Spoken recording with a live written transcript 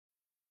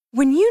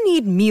When you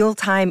need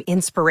mealtime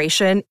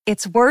inspiration,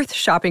 it's worth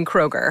shopping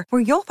Kroger,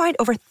 where you'll find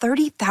over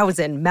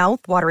 30,000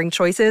 mouth-watering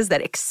choices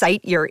that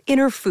excite your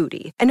inner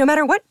foodie. And no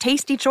matter what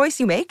tasty choice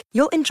you make,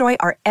 you'll enjoy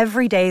our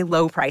everyday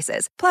low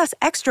prices, plus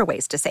extra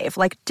ways to save,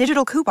 like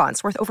digital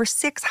coupons worth over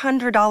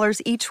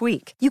 $600 each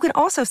week. You can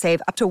also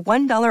save up to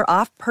 $1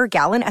 off per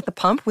gallon at the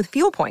pump with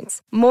fuel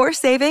points. More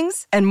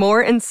savings and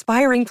more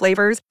inspiring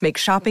flavors make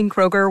shopping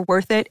Kroger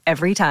worth it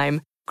every time.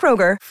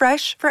 Kroger,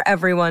 fresh for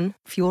everyone.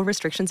 Fuel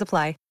restrictions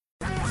apply.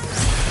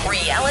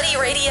 Reality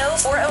radio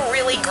for a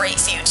really great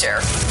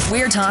future.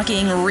 We're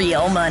talking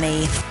real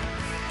money.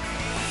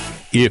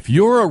 If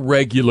you're a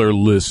regular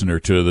listener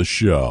to the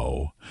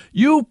show,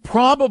 you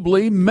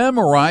probably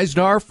memorized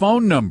our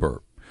phone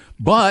number.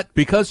 But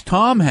because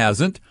Tom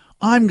hasn't,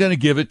 I'm going to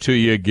give it to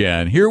you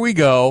again. Here we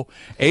go.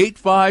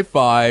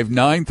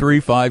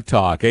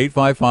 855-935-TALK.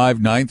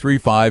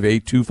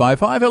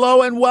 855-935-8255.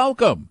 Hello and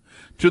welcome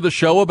to the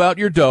show about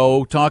your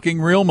dough, talking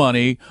real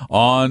money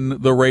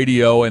on the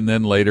radio and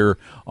then later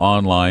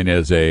online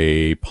as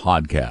a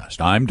podcast.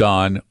 I'm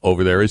Don.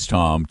 Over there is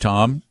Tom.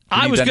 Tom,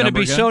 I was going to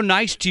be so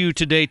nice to you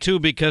today, too,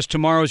 because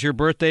tomorrow's your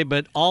birthday,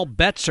 but all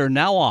bets are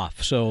now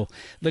off. So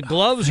the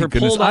gloves are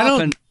pulled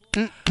off, and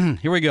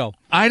here we go.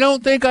 I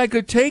don't think I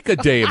could take a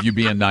day of you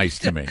being nice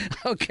to me.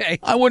 Okay.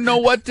 I wouldn't know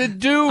what to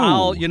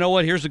do. You know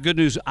what? Here's the good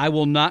news. I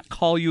will not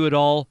call you at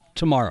all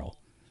tomorrow.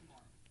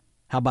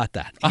 How about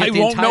that? I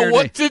won't know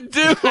what to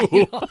do.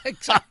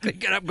 Exactly.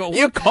 Get up, go.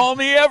 You call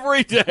me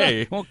every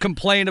day. Won't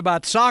complain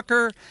about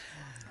soccer,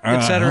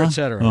 et cetera, et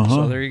cetera.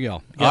 So there you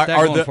go. Got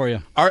that going for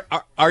you.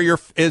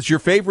 Is your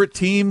favorite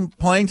team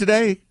playing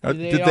today?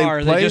 They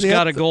are. They just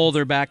got a goal.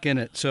 They're back in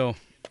it. So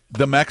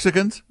the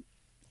Mexicans?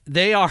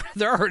 They are.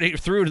 They're already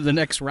through to the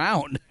next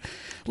round.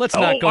 Let's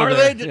not go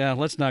there. Yeah,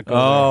 let's not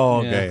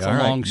go there. Okay. It's a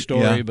long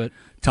story, but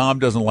Tom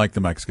doesn't like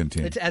the Mexican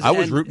team. I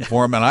was rooting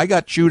for him, and I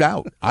got chewed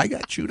out. I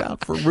got chewed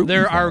out for rooting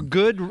There for are him.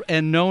 good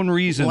and known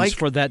reasons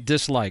for that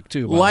dislike,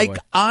 too, by the way.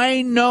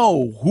 I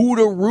know who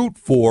to root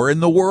for in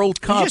the World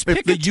Cup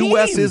if the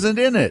U.S. isn't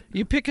in it.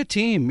 You pick a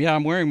team. Yeah,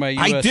 I'm wearing my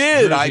U.S. I did.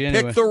 jersey I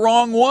anyway. picked the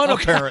wrong one,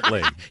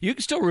 apparently. You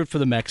can still root for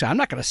the Mex. I'm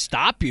not going to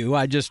stop you.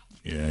 I just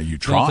you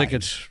don't think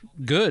it's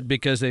good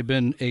because they've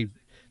been a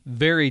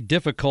very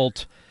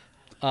difficult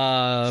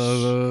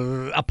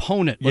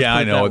opponent.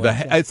 I know.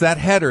 It's that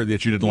header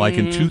that you didn't like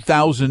in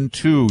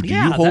 2002. Do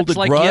you hold a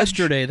grudge?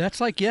 That's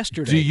like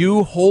yesterday. Do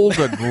you hold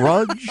a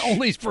grudge?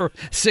 Only for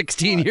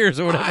 16 years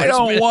or whatever. I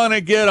don't want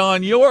to get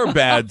on your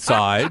bad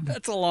side.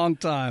 That's a long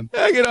time.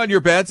 I get on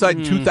your bad side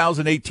in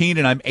 2018,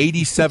 and I'm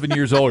 87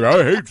 years old.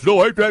 I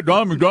still hate that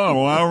Don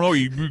McDonald. I don't know.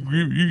 You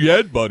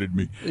headbutted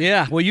me.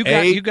 Yeah. Well,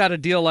 you got a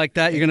deal like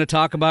that you're going to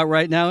talk about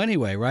right now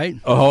anyway, right?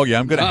 Oh, yeah.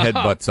 I'm going to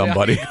headbutt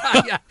somebody.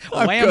 Yeah.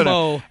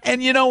 Whammo.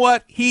 And you know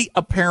what? He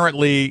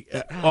apparently,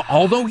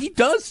 although he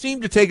does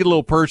seem to take it a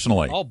little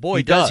personally. Oh,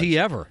 boy, does he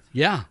ever.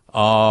 Yeah.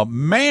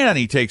 Man,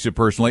 he takes it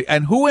personally.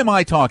 And who am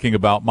I talking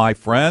about, my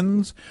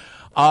friends?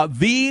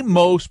 The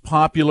most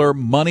popular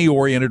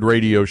money-oriented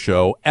radio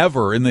show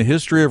ever in the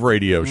history of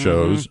radio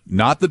shows.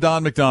 Not the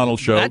Don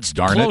McDonald Show. That's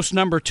close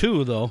number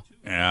 2, though.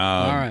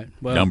 Yeah. All right.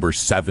 Well, number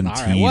 17. All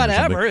right,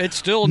 whatever. It's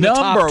still in the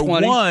top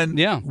 20.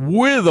 Number 1,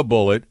 with a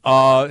bullet,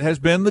 has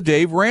been the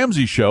Dave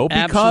Ramsey Show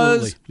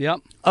because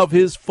of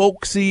his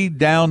folksy,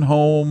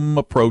 down-home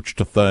approach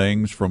to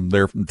things from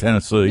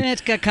Tennessee. Yeah,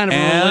 it's got kind of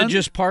a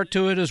religious part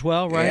to it as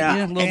well, right?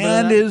 Yeah, a little bit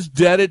and his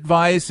debt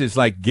advice is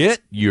like,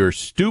 get your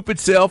stupid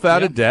self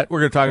out of debt.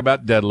 We're going to talk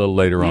about debt a little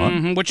later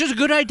on. Which is a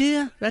good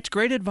idea. That's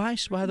great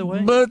advice, by the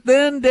way. But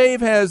then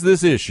Dave has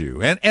this issue,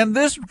 and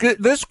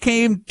this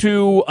came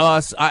to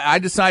us. I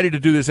decided to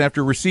do this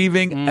after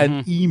receiving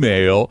an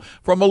email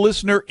from a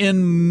listener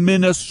in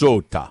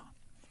Minnesota.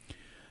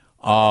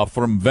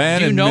 From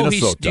Van in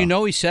Minnesota. Do you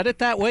know he said it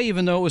that way,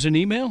 even though it was an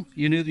email?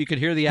 You knew you could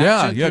hear the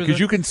accent? Yeah, because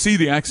you can see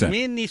the accent.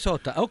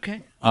 Minnesota,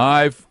 okay.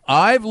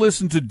 I've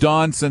listened to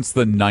Don since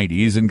the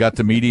 90s and got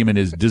to meet him in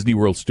his Disney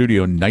World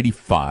studio in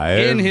 95.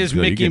 In his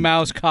Mickey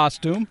Mouse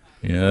costume.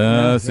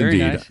 Yes, indeed.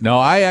 Nice. No,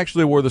 I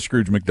actually wore the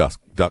Scrooge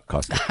McDuck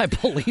costume. I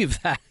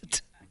believe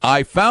that.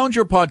 I found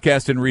your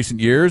podcast in recent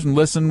years and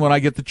listen when I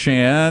get the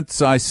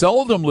chance. I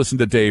seldom listen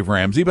to Dave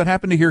Ramsey, but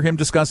happen to hear him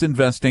discuss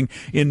investing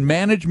in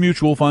managed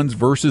mutual funds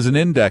versus an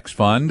index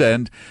fund.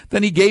 And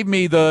then he gave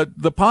me the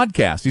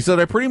podcast. He said,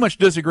 I pretty much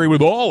disagree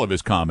with all of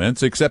his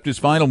comments, except his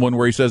final one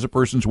where he says a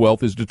person's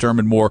wealth is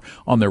determined more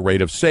on their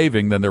rate of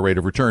saving than their rate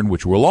of return,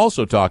 which we'll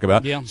also talk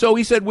about. Yeah. So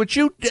he said, would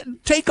you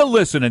take a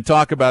listen and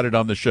talk about it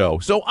on the show?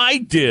 So I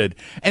did.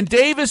 And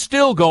Dave is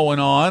still going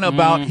on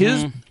about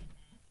his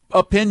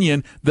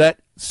opinion that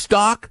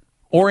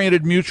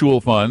stock-oriented mutual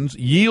funds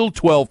yield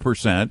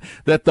 12%,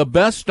 that the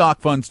best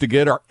stock funds to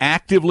get are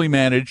actively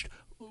managed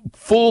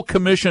full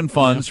commission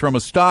funds from a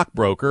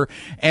stockbroker,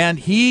 and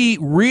he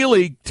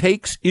really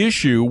takes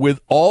issue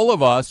with all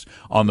of us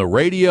on the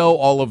radio,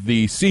 all of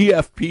the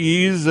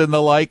CFPs and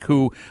the like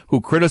who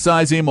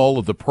criticize him, all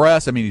of the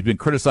press. I mean, he's been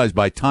criticized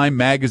by Time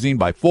Magazine,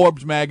 by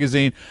Forbes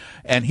Magazine,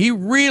 and he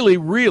really,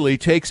 really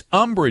takes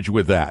umbrage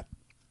with that.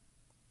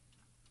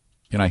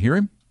 Can I hear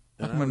him?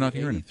 I'm not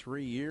hearing it.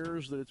 3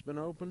 years that it's been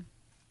open.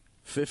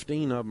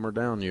 15 of them are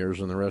down years,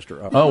 and the rest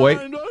are up. Oh, wait.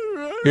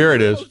 Here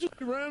it is.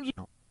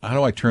 How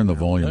do I turn the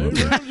volume up?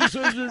 Ramsey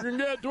says you can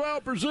get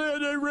 12%.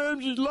 Dave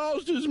Ramsey's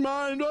lost his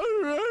mind.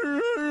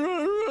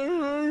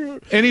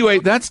 Anyway,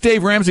 that's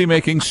Dave Ramsey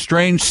making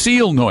strange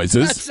seal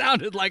noises. That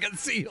sounded like a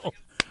seal.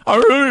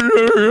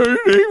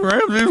 Dave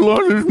Ramsey's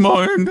lost his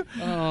mind.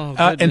 Oh,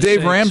 and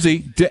Dave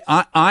Ramsey,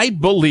 I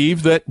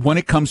believe that when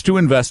it comes to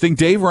investing,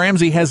 Dave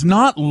Ramsey has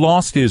not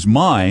lost his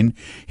mind.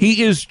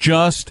 He is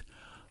just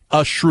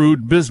a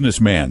shrewd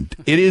businessman.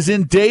 It is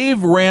in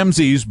Dave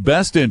Ramsey's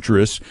best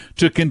interest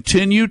to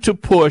continue to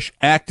push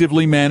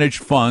actively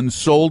managed funds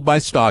sold by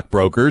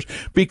stockbrokers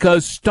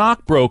because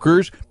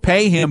stockbrokers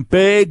pay him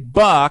big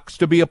bucks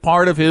to be a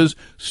part of his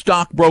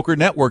stockbroker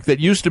network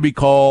that used to be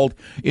called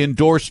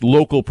Endorsed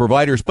Local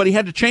Providers. But he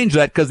had to change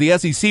that because the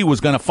SEC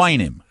was going to fine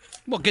him.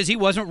 Well, because he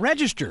wasn't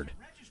registered.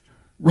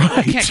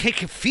 Right. You can't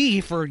take a fee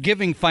for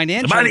giving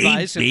financial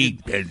advice.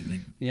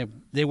 Yeah,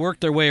 they work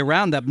their way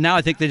around that. Now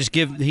I think they just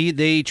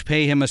they each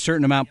pay him a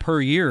certain amount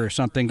per year or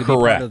something to be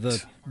part of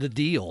the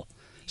deal.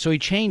 So he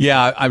changed.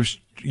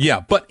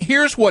 Yeah, but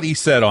here's what he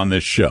said on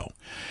this show.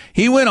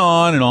 He went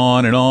on and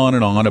on and on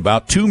and on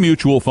about two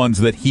mutual funds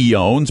that he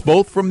owns,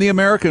 both from the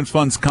American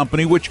Funds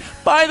Company, which,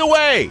 by the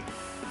way,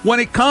 when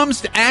it comes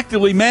to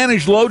actively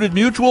managed loaded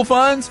mutual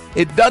funds,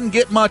 it doesn't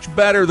get much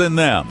better than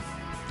them.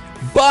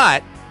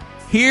 But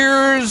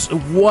here's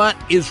what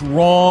is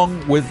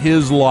wrong with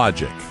his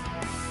logic.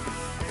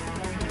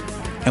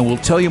 And we'll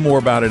tell you more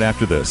about it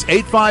after this.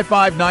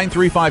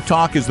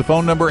 855-935-TALK is the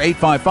phone number,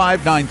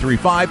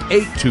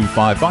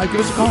 855-935-8255.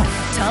 Give us a call.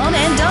 Tom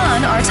and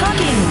Don are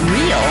talking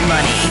real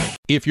money.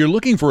 If you're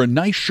looking for a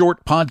nice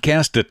short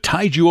podcast to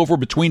tide you over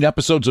between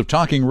episodes of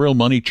Talking Real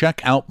Money, check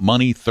out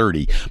Money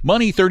 30.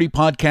 Money 30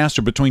 podcasts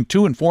are between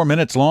 2 and 4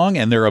 minutes long,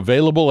 and they're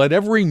available at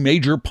every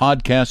major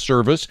podcast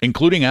service,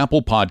 including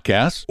Apple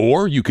Podcasts,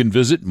 or you can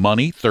visit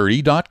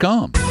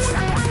money30.com.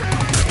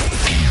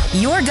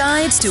 Your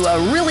guides to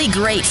a really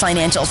great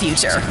financial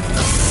future.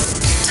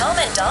 Tom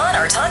and Don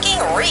are talking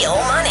real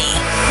money.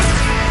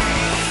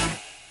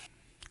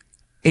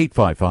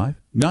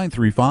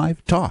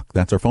 855-935-TALK.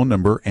 That's our phone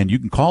number, and you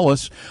can call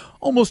us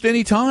almost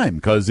any time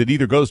because it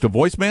either goes to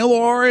voicemail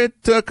or it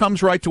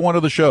comes right to one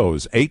of the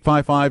shows.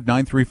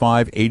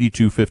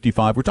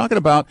 855-935-8255. We're talking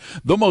about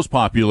the most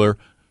popular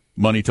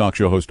money talk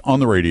show host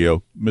on the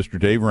radio, Mr.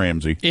 Dave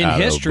Ramsey. In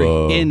history.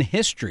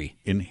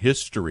 In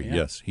history, yeah.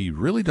 Yes. He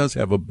really does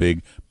have a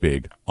big,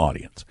 big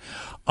audience.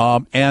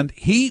 And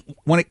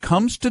when it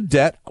comes to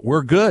debt,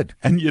 we're good.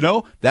 And,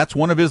 that's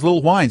one of his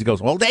little whines. He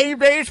goes, well,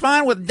 Dave's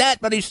fine with debt,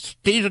 but he's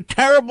a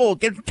terrible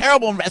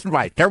investment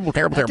advice. Terrible.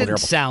 Didn't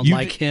sound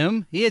like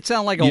him. He'd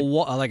sound like a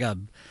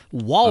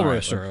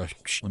walrus or a...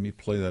 Let me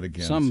play that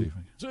again.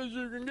 Says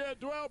you can get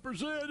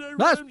 12%. Dave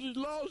Ramsey's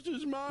lost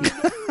his mind.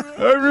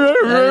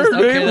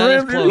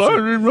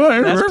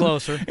 That's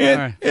closer.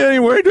 And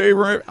anyway, Dave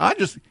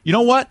Ramsey, you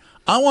know what?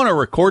 I want to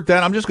record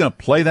that. I'm just going to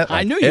play that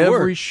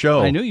every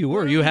show. I knew you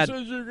were. You had.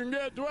 Says you can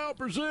get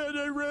 12%.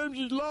 Dave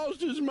Ramsey's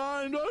lost his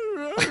mind.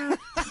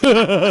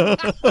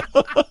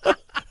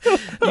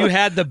 You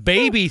had the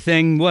baby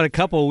thing, a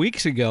couple of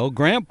weeks ago.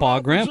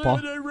 Grandpa.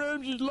 Dave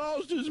Ramsey's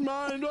lost his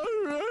mind.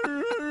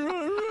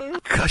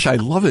 Gosh, I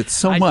love it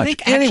so much. I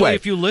think actually,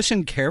 if you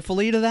listen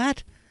carefully to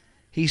that,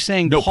 he's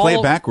saying play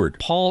it backward.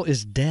 Paul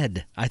is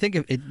dead. I think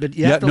but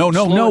you have to no.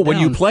 slow it When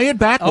you down. play it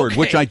backward,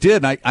 which I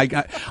did,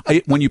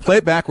 when you play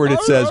it backward,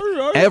 it says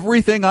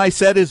everything I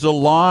said is a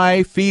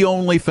lie.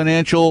 Fee-only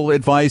financial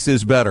advice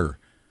is better.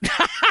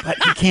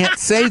 But you can't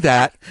say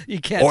that. You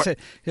can't say.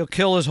 He'll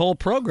kill his whole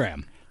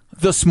program.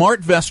 The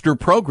SmartVestor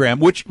program,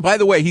 which, by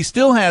the way, he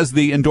still has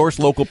the endorsed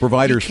local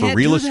providers for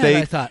real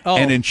estate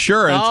and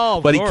insurance,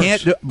 but he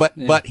can't.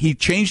 But he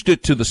changed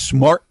it to the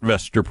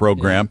SmartVestor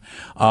program,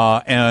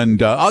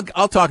 and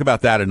I'll talk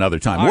about that another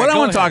time. What I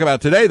want to talk about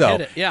today,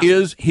 though,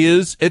 is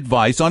his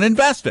advice on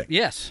investing.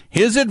 Yes,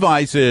 his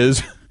advice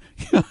is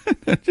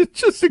it's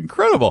just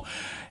incredible.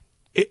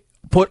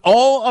 Put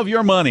all of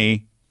your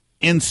money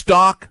in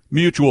stock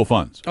mutual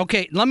funds.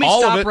 Okay, let me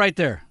stop right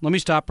there. Let me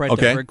stop right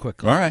there very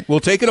quickly. All right. We'll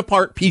take it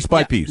apart piece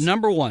by piece.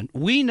 Number one,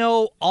 we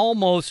know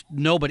almost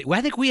nobody. Well,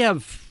 I think we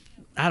have,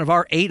 out of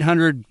our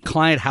 800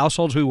 client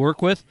households we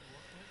work with,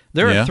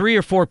 there are 3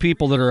 or 4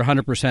 people that are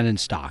 100% in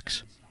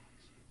stocks.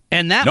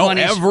 And that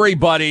money.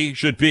 Everybody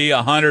should be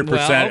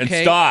 100% in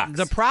stocks.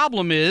 The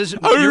problem is,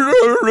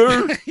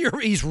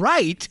 he's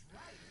right.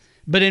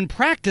 But in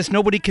practice,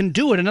 nobody can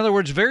do it. In other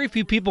words, very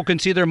few people can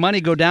see their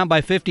money go down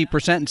by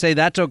 50% and say,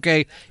 that's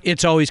okay,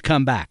 it's always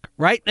come back,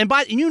 right? And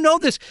you know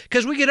this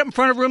because we get up in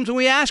front of rooms and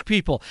we ask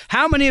people,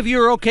 how many of you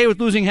are okay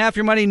with losing half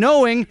your money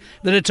knowing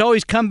that it's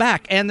always come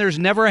back? And there's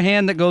never a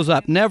hand that goes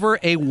up, never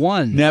a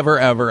one. Never,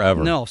 ever,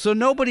 ever. No, so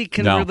nobody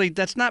can really,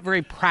 that's not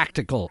very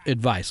practical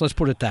advice. Let's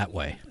put it that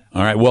way.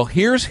 All right, well,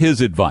 here's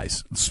his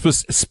advice.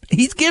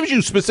 He gives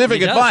you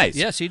specific advice.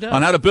 Yes, he does.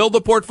 On how to build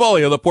the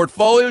portfolio. The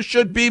portfolio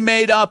should be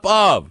made up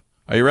of.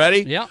 Are you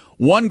ready? Yeah.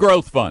 1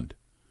 growth fund,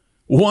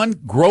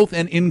 1 growth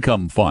and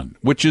income fund,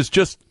 which is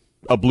just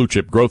a blue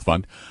chip growth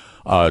fund,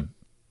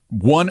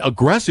 one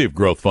aggressive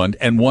growth fund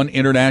and one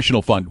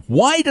international fund.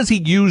 Why does he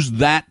use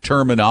that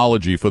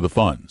terminology for the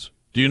funds?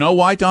 Do you know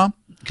why, Tom?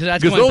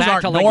 Because those back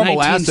aren't to like normal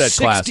 1960s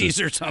asset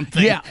classes or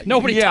something. Yeah,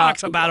 Nobody yeah.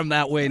 talks about them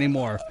that way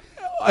anymore.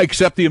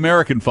 Except the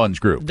American Funds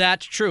Group.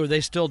 That's true.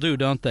 They still do,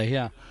 don't they?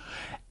 Yeah.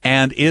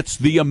 And it's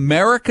the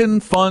American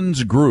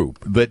Funds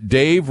Group that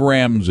Dave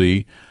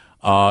Ramsey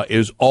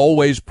is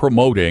always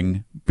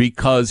promoting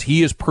because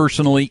he is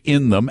personally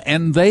in them,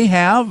 and they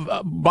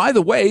have, by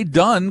the way,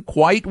 done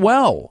quite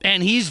well.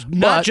 And he's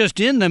not just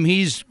in them.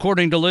 He's,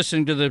 according to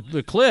listening to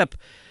the clip,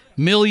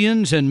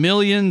 millions and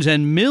millions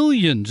and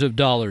millions of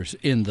dollars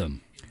in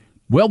them.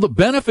 Well, the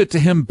benefit to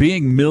him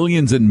being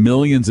millions and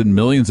millions and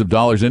millions of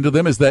dollars into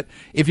them is that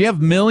if you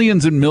have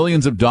millions and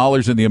millions of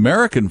dollars in the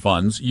American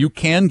funds, you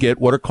can get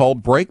what are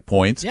called break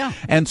points. Yeah.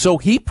 And so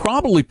he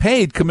probably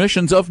paid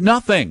commissions of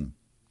nothing.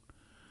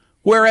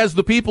 Whereas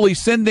the people he's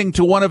sending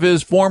to one of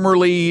his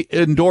formerly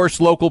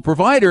endorsed local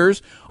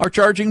providers are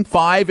charging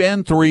 5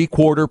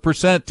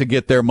 3/4% to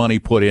get their money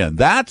put in.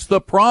 That's the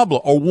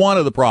problem, or one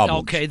of the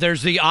problems. Okay,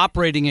 there's the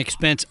operating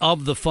expense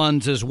of the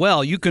funds as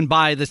well. You can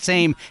buy the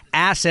same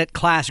asset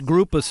class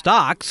group of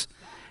stocks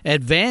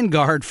at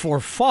Vanguard for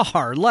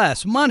far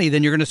less money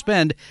than you're going to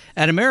spend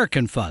at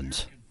American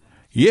funds.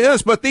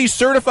 Yes, but these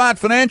certified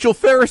financial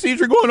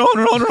Pharisees are going on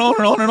and on and on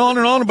and on and on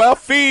and on about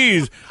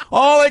fees.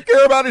 All they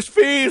care about is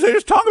fees. They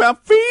just talk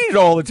about fees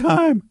all the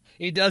time.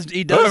 He does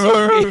say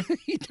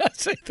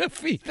the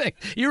fee thing.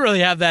 You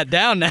really have that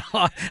down now.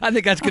 I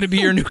think that's going to be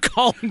your new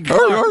calling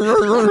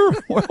card.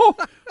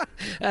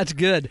 That's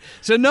good.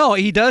 So no,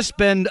 he does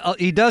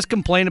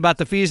complain about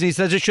the fees, and he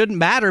says it shouldn't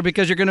matter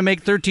because you're going to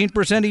make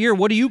 13% a year.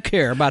 What do you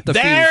care about the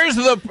fees?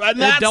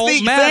 It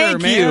don't matter,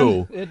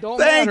 man. It don't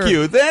matter. Thank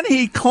you. Then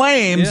he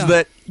claims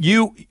that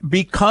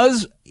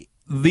because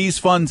these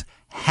funds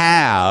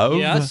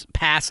have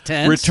past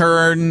tense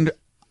returned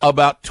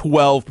about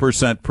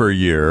 12% per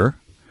year,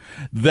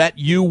 that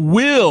you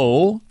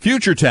will,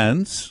 future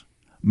tense,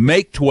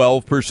 make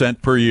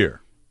 12% per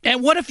year.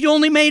 And what if you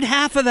only made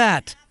half of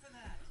that?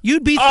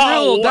 You'd be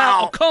thrilled. Oh,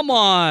 wow. Oh, come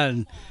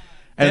on.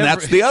 And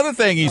that's the other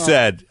thing he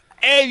said.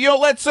 Hey,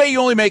 let's say you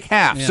only make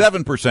half,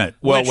 7%.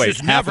 Well, Which is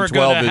half never of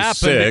 12 gonna is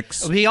happen.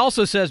 6. He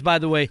also says, by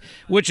the way,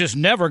 which is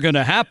never going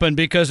to happen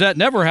because that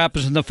never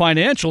happens in the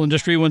financial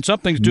industry when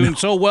something's doing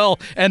so well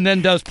and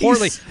then does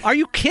poorly. Are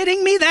you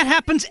kidding me? That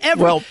happens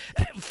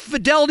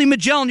Fidelity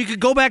Magellan, you could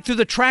go back through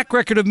the track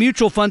record of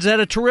mutual funds that had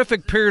a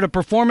terrific period of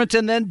performance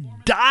and then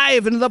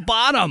dive into the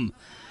bottom.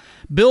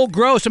 Bill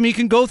Gross. I mean, you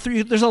can go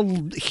through. There's a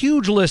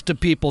huge list of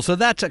people, so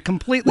that's a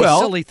completely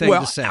silly thing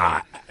to say.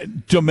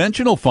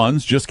 Dimensional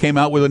Funds just came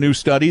out with a new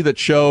study that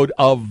showed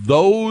of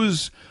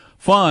those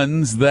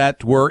funds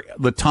that were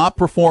the top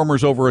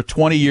performers over a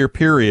 20-year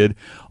period,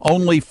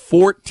 only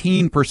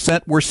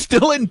 14% were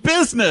still in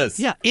business.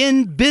 Yeah,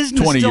 in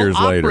business, 20 still years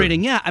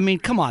operating. later. Yeah, I mean,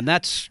 come on,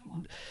 that's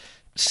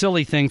a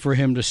silly thing for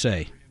him to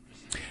say.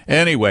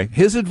 Anyway,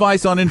 his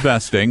advice on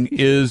investing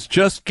is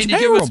just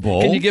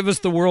terrible. Can you give us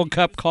the World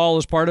Cup call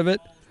as part of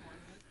it?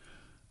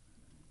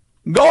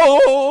 Go!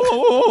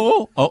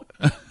 Oh.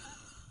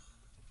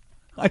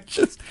 I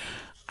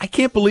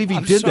can't believe he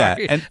did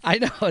sorry. that. And I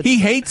know. He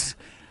hates,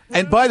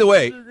 and by the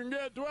way,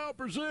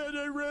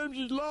 12%,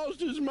 Ramsey's lost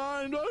his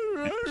mind.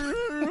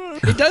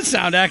 It does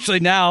sound, actually,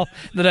 now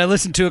that I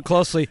listen to it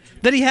closely,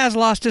 that he has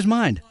lost his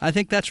mind. I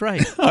think that's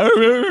right.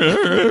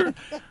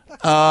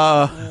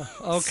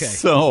 Okay.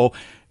 So,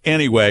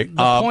 anyway,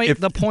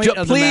 the point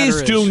of the please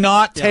matter do is,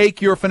 not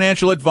take your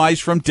financial advice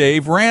from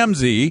Dave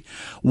Ramsey.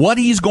 What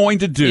he's going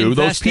to do,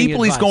 those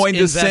people he's going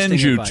to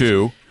send you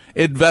to,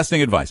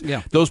 investing advice.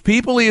 Yeah. Those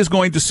people he is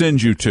going to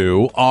send you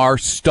to are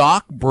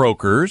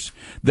stockbrokers.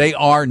 They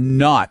are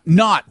not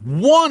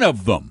one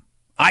of them.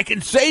 I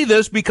can say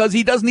this because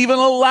he doesn't even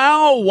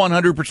allow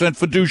 100%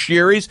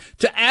 fiduciaries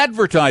to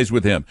advertise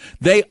with him.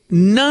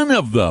 None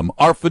of them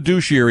are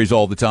fiduciaries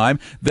all the time.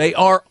 They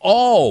are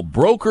all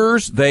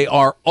brokers. They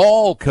are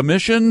all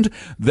commissioned.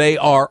 They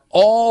are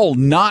all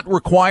not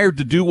required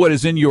to do what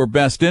is in your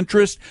best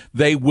interest.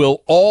 They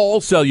will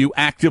all sell you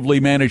actively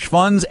managed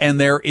funds.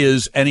 And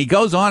he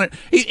goes on it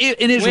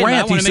in his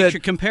rant.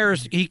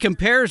 He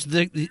compares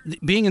the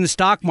being in the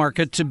stock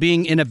market to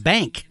being in a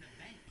bank.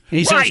 And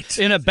he says,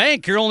 in a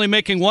bank, you're only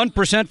making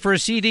 1% for a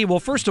CD.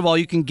 Well, first of all,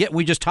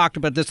 we just talked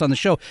about this on the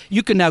show,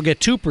 you can now get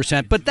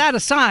 2%. But that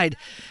aside,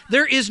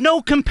 there is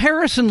no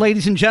comparison,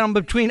 ladies and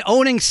gentlemen, between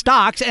owning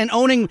stocks and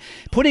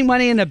putting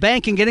money in a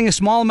bank and getting a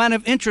small amount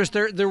of interest.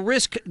 The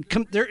risk,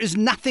 there is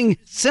nothing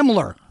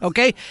similar,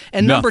 okay?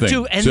 And number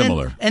two,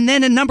 and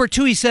then in number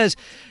two, he says,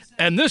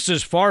 and this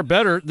is far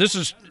better. This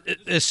is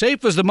as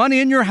safe as the money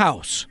in your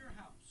house.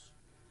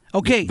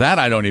 Okay. That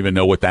I don't even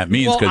know what that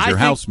means because your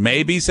house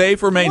may be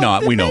safe or may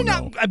not. We don't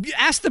know.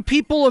 Ask the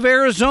people of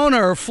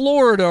Arizona or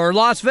Florida or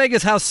Las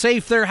Vegas how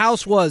safe their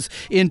house was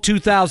in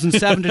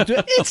 2007.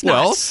 It's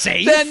not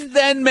safe.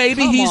 Then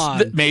maybe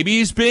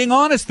he's being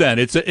honest. Then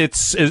it's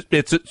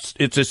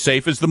as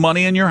safe as the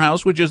money in your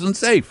house, which isn't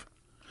safe.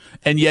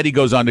 And yet he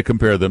goes on to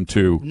compare them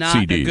to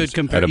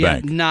CDs at a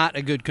bank. Not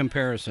a good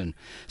comparison.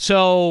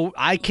 So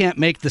I can't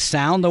make the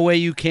sound the way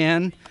you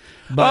can.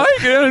 But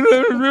I'm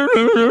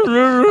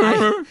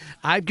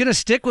going to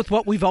stick with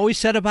what we've always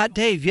said about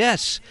Dave.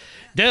 Yes,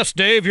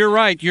 Dave, you're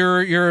right.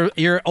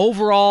 Your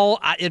overall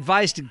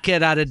advice to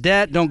get out of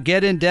debt, don't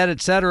get in debt,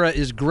 etc.,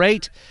 is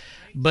great.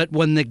 But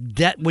when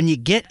you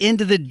get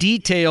into the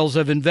details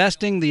of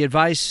investing, the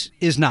advice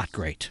is not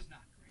great.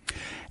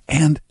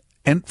 And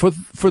for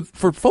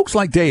folks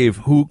like Dave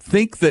who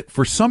think that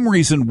for some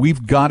reason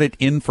we've got it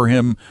in for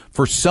him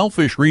for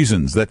selfish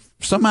reasons, that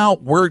somehow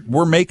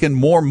we're making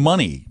more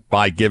money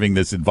by giving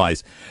this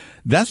advice,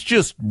 that's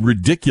just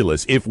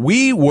ridiculous. If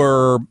we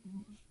were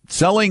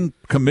selling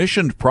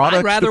commissioned products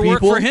I'd rather to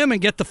people, work for him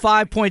and get the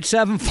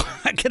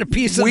 5.75, get a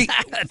piece of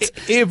that.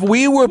 If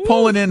we were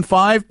pulling in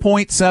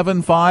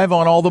 5.75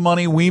 on all the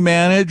money we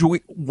manage,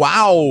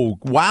 wow.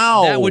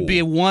 That would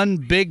be one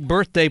big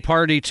birthday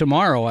party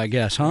tomorrow, I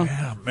guess, huh?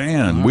 Yeah,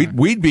 man.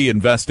 We'd be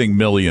investing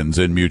millions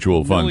in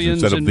mutual funds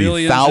instead of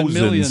the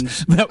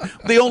thousands.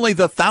 Only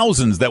the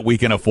thousands that we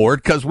can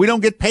afford because we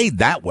don't get paid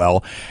that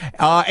well.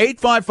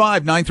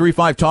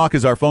 855-935-TALK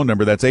is our phone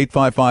number. That's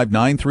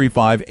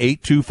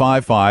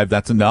 855-935-8255.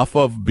 That's enough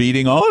of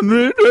beating on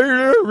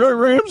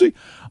Ramsey.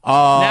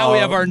 Now we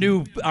have our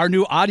new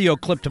audio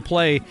clip to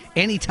play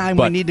anytime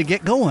we need to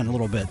get going a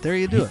little bit. There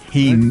you do it.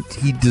 He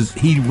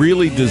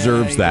really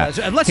deserves that.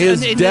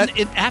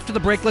 After the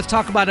break, let's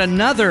talk about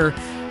another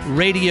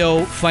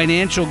radio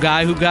financial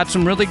guy who got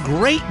some really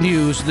great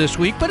news this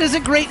week. But is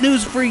it great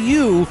news for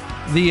you,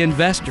 the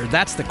investor?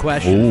 That's the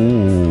question.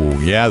 Oh,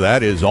 yeah,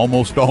 that is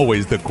almost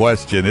always the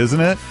question, isn't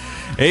it?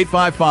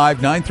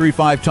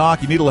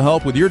 855-935-TALK. You need a little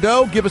help with your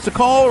dough? Give us a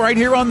call right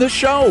here on this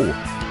show.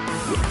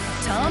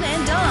 Tom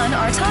and Don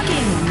are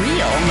talking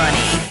real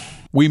money.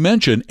 We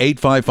mention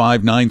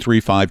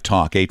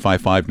 855-935-TALK,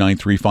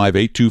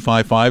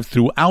 855-935-8255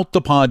 throughout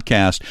the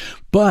podcast.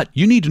 But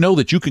you need to know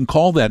that you can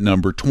call that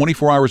number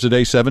 24 hours a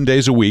day, 7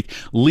 days a week.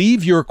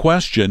 Leave your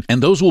question,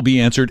 and those will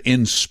be answered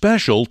in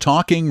special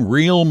Talking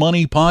Real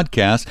Money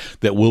podcasts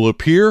that will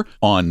appear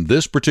on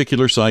this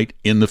particular site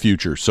in the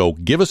future. So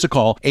give us a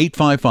call,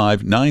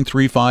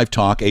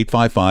 855-935-TALK,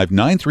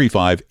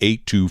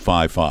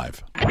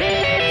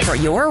 855-935-8255. For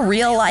your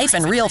real life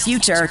and real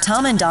future,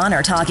 Tom and Don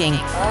are talking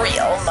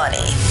real money.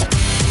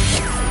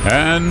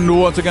 And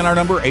once again, our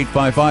number,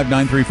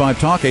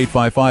 855-935-TALK,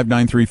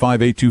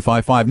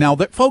 855-935-8255. Now,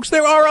 folks,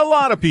 there are a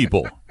lot of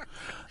people.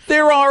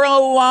 There are a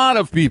lot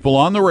of people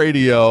on the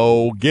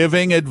radio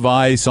giving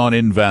advice on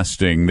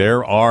investing.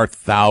 There are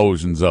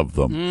thousands of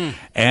them.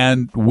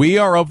 And we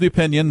are of the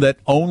opinion that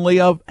only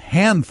a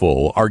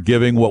handful are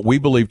giving what we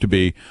believe to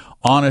be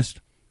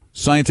honest,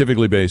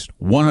 scientifically based,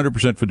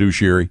 100%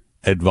 fiduciary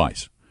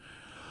advice.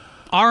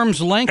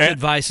 Arm's length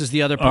advice is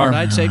the other part,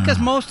 I'd say, because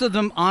most of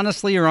them,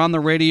 honestly, are on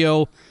the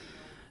radio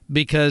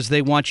because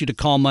they want you to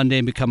call Monday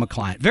and become a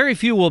client. Very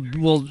few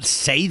will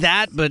say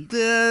that, but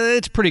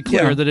it's pretty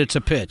clear that it's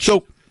a pitch.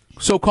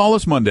 So call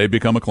us Monday,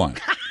 become a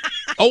client.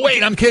 Oh,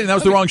 wait, I'm kidding. That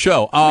was the wrong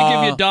show. Let me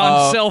give you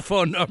Don's cell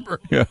phone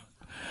number. Yeah.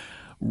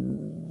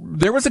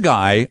 There was a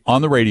guy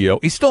on the radio.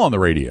 He's still on the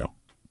radio,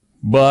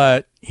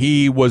 but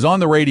he was on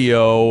the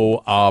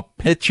radio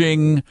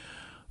pitching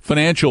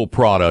financial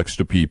products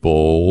to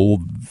people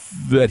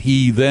that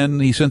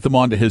he sent them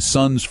on to his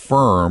son's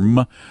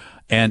firm,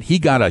 and he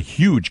got a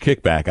huge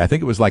kickback. I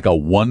think it was like a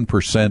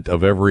 1%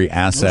 of every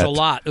asset. It was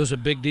a lot. It was a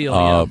big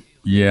deal.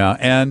 Yeah,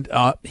 and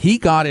he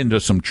got into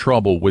some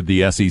trouble with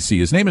the SEC.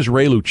 His name is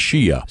Ray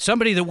Lucia.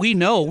 Somebody that we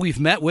know, we've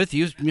met with.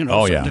 He's an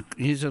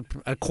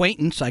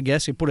acquaintance, I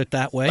guess you put it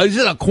that way. He's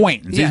an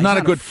acquaintance. Yeah, he's not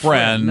a good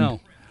friend. No.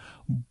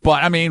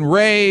 But I mean,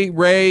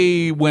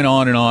 Ray went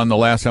on and on the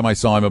last time I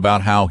saw him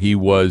about how he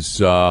was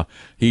ridden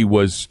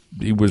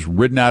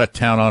out of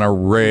town on a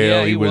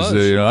rail. Yeah, he was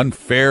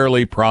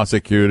unfairly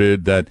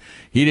prosecuted, that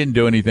he didn't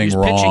do anything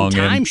wrong. He was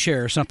pitching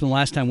timeshare or something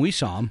last time we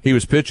saw him. He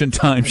was pitching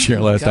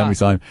timeshare last time we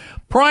saw him.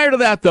 Prior to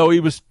that, though,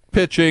 he was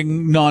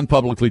pitching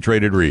non-publicly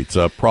traded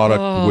REITs, a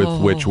product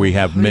with which we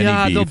have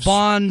many beefs.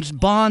 The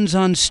bonds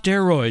on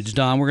steroids,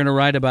 Don. We're going to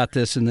write about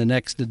this in the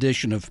next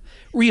edition of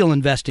Real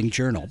Investing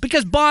Journal,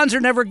 because bonds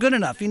are never good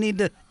enough. You need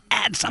to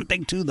add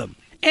something to them.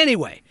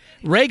 Anyway,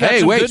 Ray got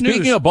some good news.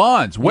 Speaking of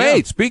bonds,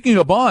 speaking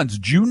of bonds,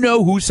 do you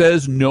know who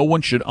says no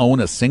one should own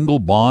a single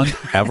bond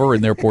ever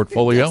in their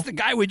portfolio? That's the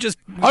guy we just...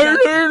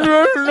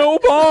 no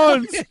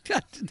bonds.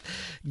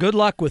 Good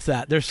luck with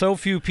that. There's so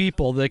few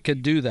people that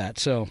could do that,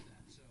 so...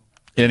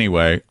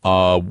 Anyway,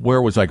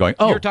 where was I going?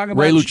 Oh, you're talking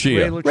about Ray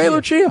Lucia. Ray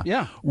Lucia.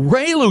 Yeah.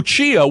 Ray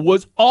Lucia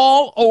was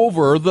all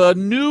over the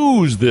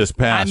news this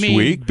past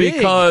week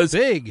because,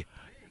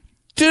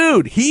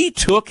 dude, he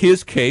took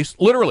his case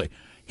literally.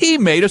 He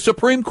made a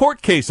Supreme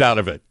Court case out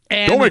of it.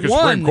 And don't make a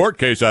won. Supreme Court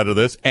case out of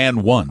this,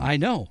 and won. I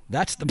know.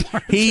 That's the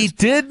part. He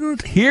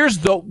didn't.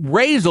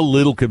 Ray's a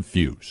little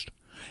confused.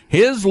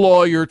 His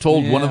lawyer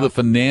told one of the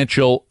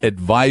financial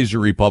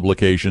advisory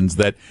publications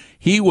that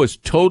he was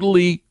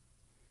totally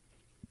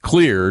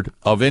cleared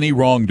of any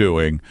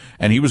wrongdoing,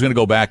 and he was going to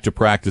go back to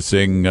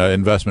practicing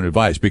investment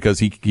advice because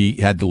he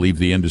had to leave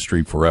the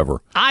industry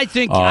forever. I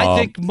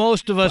think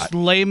most of us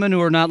laymen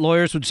who are not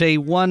lawyers would say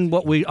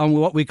what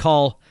we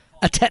call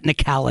a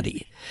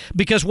technicality,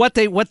 because what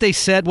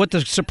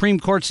the Supreme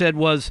Court said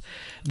was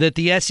that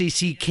the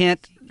SEC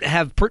can't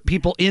have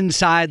people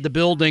inside the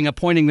building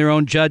appointing their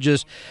own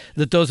judges,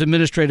 that those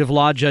administrative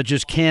law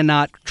judges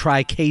cannot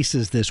try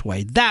cases this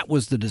way. That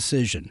was the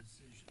decision.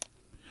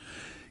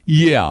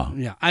 Yeah.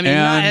 I mean, it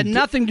had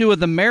nothing to do with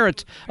the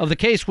merits of the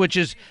case, which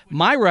is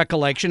my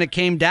recollection. It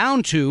came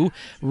down to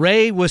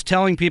Ray was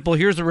telling people,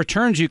 here's the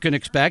returns you can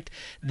expect.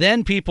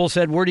 Then people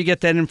said, where do you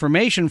get that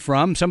information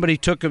from? Somebody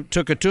took it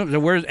to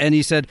him, and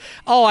he said,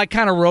 I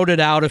kind of wrote it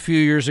out a few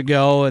years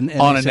ago. And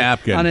on a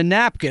napkin. On a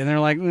napkin. And they're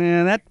like,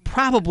 that's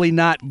probably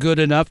not good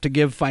enough to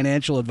give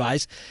financial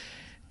advice.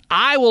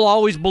 I will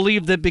always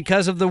believe that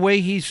because of the way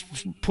he's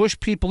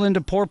pushed people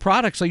into poor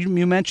products, like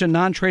you mentioned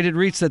non-traded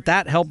REITs,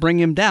 that helped bring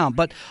him down.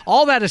 But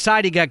all that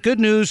aside, he got good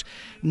news.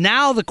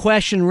 Now the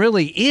question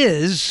really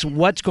is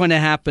what's going to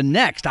happen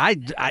next.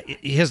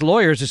 His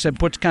lawyers have said,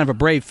 puts kind of a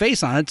brave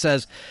face on it,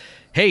 says,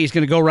 hey, he's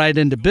going to go right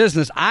into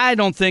business. I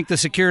don't think the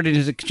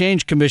Securities and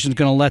Exchange Commission is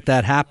going to let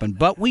that happen,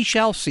 but we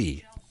shall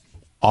see.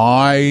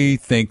 I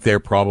think they're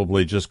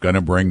probably just going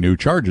to bring new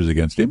charges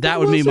against him.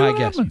 That would be my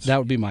guess. That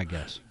would be my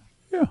guess.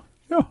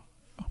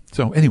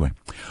 So anyway,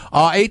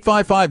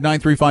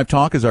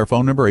 855-935-TALK is our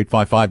phone number,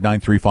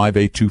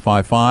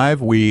 855-935-8255.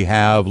 We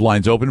have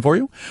lines open for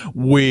you.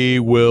 We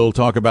will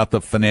talk about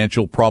the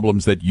financial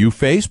problems that you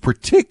face,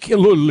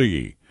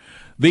 particularly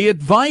the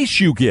advice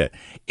you get.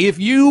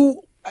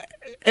 You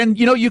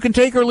can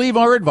take or leave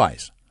our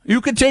advice. You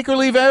can take or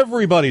leave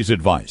everybody's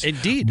advice.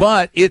 Indeed.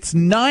 But it's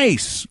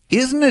nice,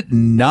 isn't it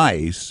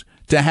nice,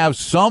 to have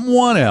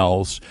someone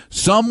else,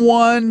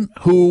 someone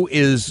who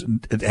has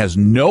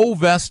no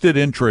vested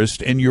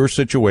interest in your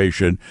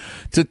situation,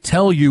 to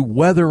tell you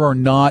whether or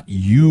not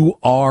you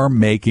are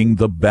making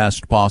the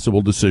best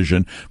possible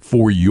decision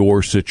for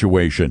your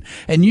situation.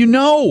 And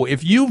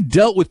if you've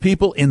dealt with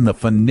people in the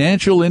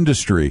financial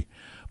industry,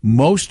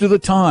 most of the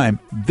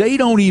time, they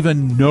don't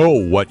even know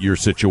what your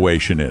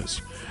situation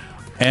is.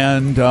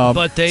 And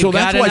but they've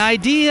got an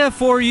idea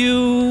for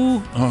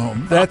you.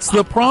 That's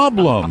the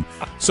problem.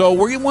 So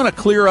we want to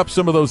clear up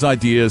some of those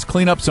ideas,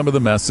 clean up some of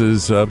the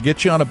messes,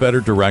 get you on a better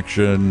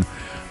direction,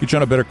 get you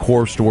on a better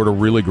course toward a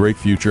really great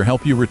future,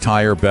 help you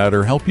retire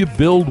better, help you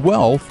build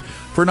wealth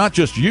for not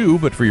just you,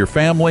 but for your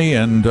family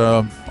and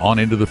on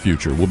into the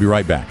future. We'll be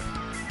right back.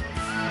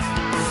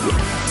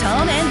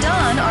 Tom and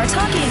Don are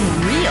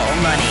talking real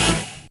money.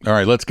 All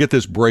right, let's get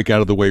this break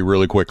out of the way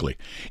really quickly.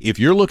 If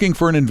you're looking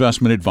for an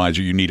investment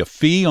advisor, you need a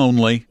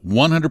fee-only,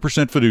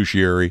 100%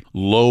 fiduciary,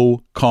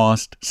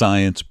 low-cost,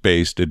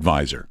 science-based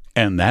advisor.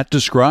 And that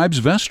describes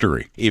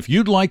Vestory. If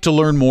you'd like to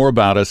learn more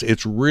about us,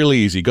 it's really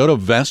easy. Go to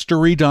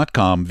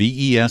Vestory.com,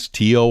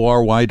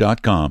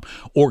 Vestory.com,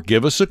 or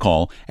give us a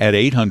call at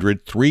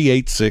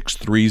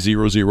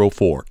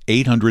 800-386-3004,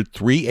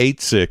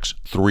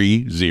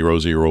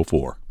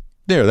 800-386-3004.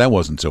 There, that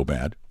wasn't so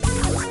bad.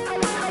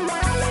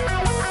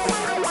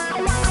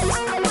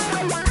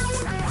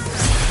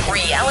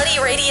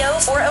 Radio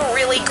for a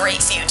really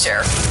great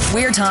future.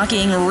 We're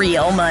talking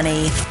real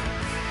money.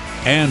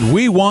 And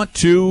we want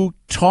to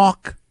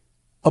talk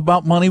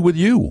about money with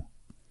you,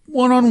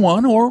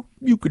 one-on-one, or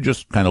you could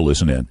just kind of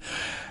listen in.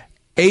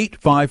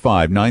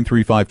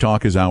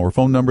 855-935-TALK is our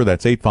phone number.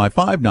 That's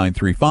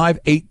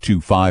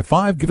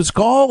 855-935-8255. Give us a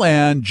call.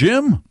 And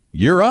Jim,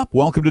 you're up.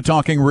 Welcome to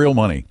Talking Real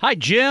Money. Hi,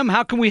 Jim.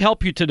 How can we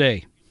help you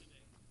today?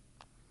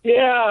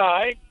 Yeah,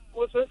 I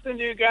was listening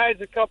to you guys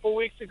a couple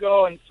weeks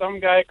ago, and some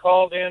guy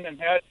called in and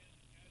had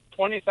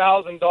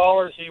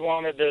 $20,000 he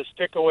wanted to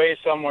stick away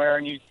somewhere,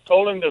 and you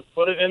told him to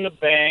put it in the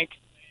bank.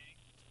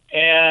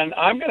 And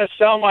I'm going to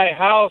sell my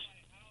house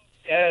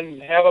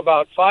and have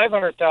about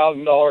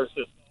 $500,000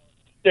 to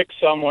stick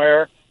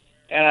somewhere,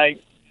 and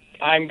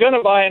I'm going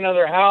to buy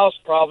another house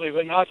probably,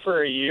 but not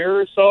for a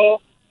year or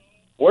so.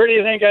 Where do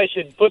you think I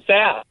should put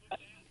that?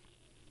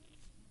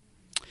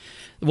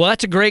 Well,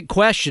 that's a great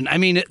question. I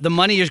mean, the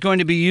money is going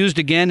to be used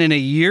again in a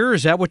year?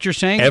 Is that what you're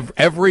saying?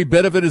 Every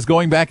bit of it is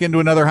going back into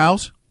another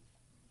house?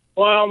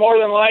 Well, more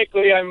than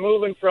likely, I'm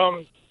moving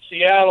from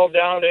Seattle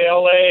down to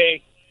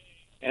L.A.,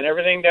 and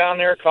everything down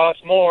there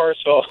costs more,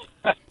 so...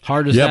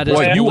 Hard as that is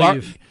to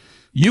believe.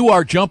 You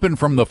are jumping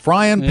from the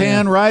frying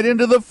pan right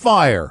into the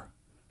fire.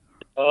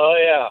 Oh,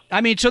 yeah. I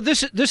mean, so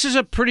this is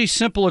a pretty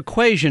simple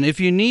equation. If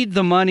you need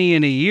the money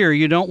in a year,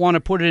 you don't want to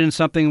put it in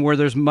something where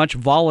there's much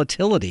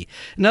volatility.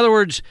 In other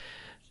words,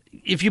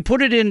 if you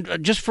put it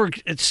in, just for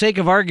sake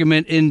of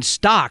argument, in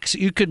stocks,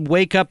 you could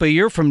wake up a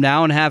year from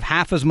now and have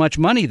half as much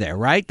money there,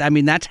 right? I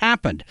mean, that's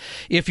happened.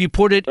 If you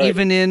put it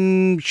even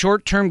in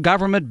short-term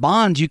government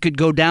bonds, you could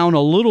go down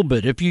a little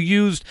bit. If you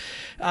used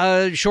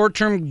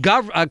short-term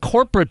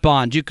corporate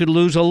bonds, you could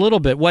lose a little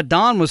bit. What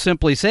Don was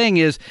simply saying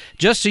is,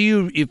 just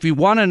so if you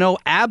want to know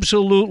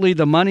absolutely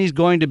the money's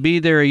going to be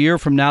there a year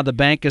from now, the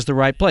bank is the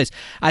right place.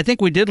 I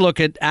think we did look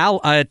at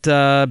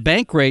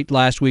bank rate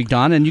last week,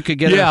 Don, and you could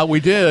get we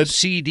did.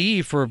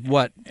 CD for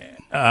what?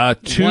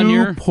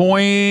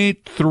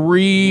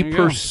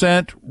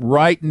 2.3%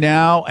 right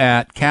now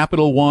at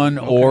Capital One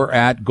or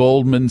at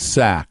Goldman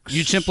Sachs.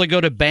 You'd simply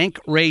go to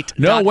bankrate.com.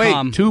 No, wait,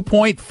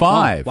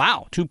 2.5. Oh,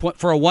 wow,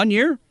 for a 1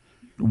 year?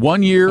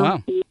 1 year.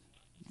 Wow.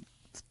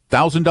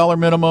 $1,000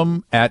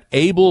 minimum at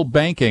Able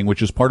Banking,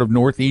 which is part of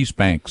Northeast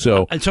Bank.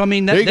 So, I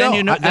mean, there you go.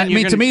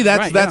 To me,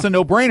 that's a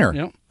no-brainer.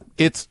 Yep.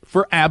 It's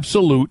for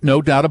absolute,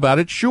 no doubt about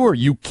it. Sure,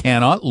 you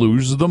cannot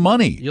lose the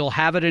money. You'll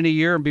have it in a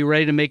year and be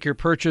ready to make your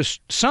purchase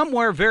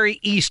somewhere very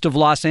east of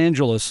Los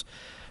Angeles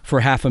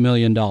for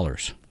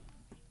 $500,000.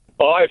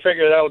 Well, I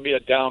figure that would be a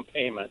down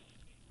payment.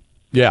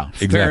 Yeah,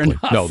 exactly.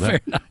 Fair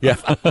enough. Yeah.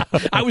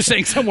 I was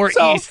saying somewhere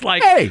east,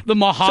 like the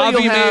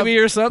Mojave maybe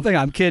or something.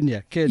 I'm kidding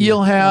you.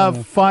 You'll have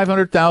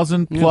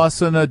 $500,000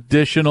 plus an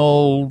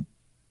additional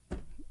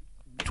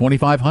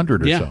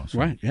 $2,500 or so.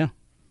 Right, yeah.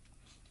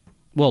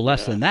 Well,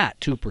 less than that,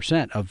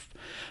 2% of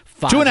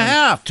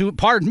 2.5.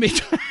 Pardon me.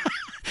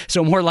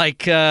 So more like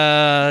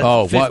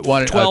 $1,200,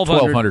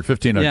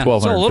 $1,500, yeah,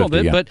 $1,250. So a little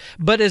bit, yeah.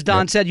 but as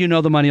Don said,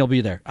 the money will be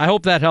there. I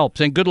hope that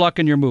helps, and good luck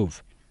in your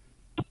move.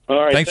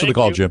 All right. Thanks for the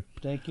call, Jim.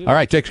 Thank you. All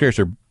right, take care,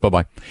 sir.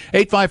 Bye-bye.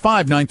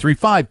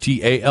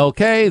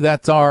 855-935-TALK.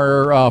 That's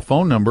our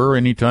phone number.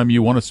 Anytime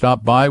you want to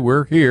stop by,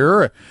 we're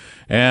here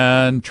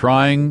and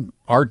trying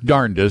our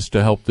darndest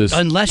to help this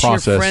Unless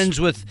process. You're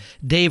friends with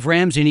Dave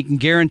Ramsey and he can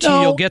guarantee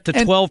you'll get the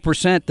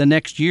 12% the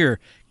next year.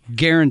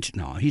 Guarantee.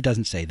 No, he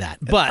doesn't say that.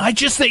 But I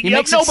just think he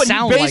makes it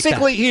sound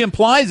basically like he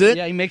implies it.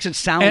 Yeah, he makes it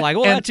sound like,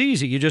 that's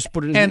easy. You just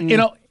put it in.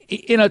 And,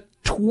 in a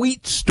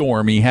tweet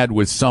storm he had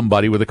with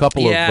somebody, with a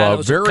couple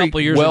of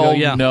very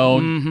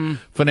well-known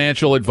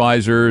financial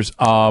advisors,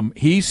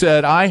 he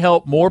said, I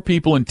help more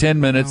people in 10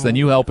 minutes than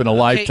you help in a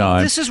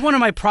lifetime. This is one of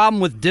my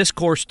problems with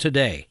discourse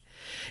today.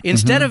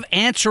 Instead of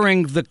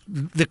answering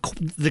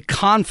the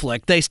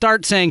conflict, they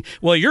start saying,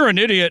 well, you're an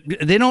idiot.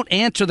 They don't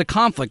answer the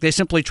conflict. They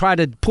simply try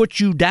to put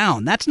you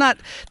down. That's not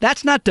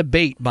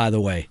debate, by the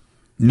way.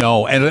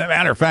 No, and as a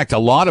matter of fact, a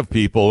lot of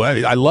people,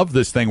 I love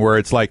this thing where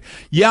it's like,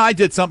 yeah, I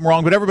did something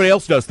wrong, but everybody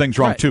else does things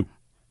wrong too.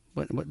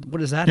 What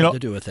does that have to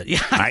do with it?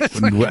 Yeah,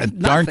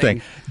 darn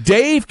thing.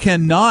 Dave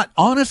cannot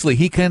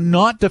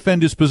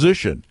defend his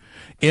position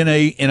in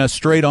a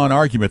straight-on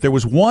argument. There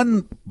was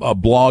one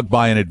blog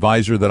by an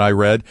advisor that I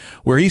read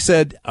where he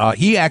said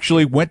he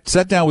actually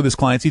sat down with his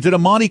clients. He did a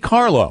Monte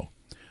Carlo,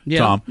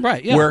 Tom,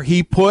 where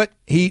he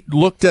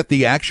looked at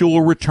the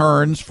actual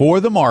returns for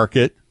the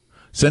market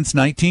since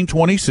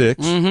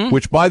 1926,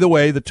 which, by the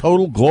way, the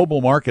total global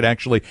market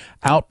actually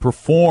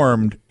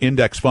outperformed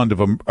Investment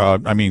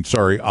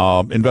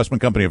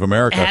Company of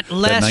America at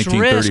less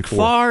risk,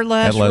 far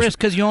less risk,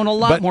 because you own a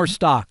lot more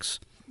stocks.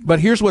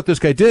 But here's what this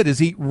guy did: is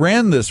he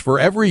ran this for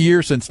every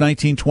year since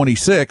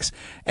 1926,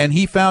 and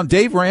he found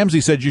Dave Ramsey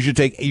said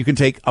you can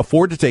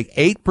afford to take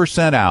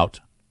 8%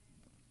 out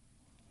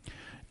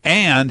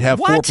and have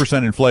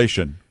 4%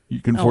 inflation.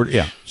 You can afford,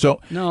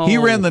 So he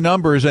ran the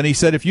numbers, and he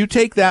said if you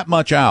take that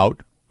much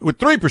out with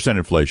 3%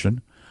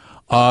 inflation,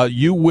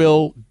 you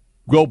will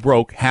go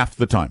broke half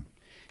the time.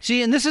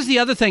 See, and this is the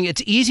other thing.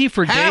 It's easy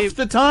for half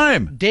the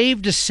time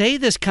Dave to say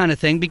this kind of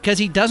thing because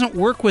he doesn't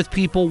work with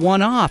people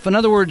one-off. In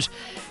other words,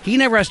 he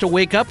never has to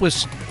wake up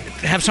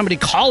have somebody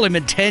call him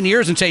in 10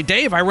 years and say,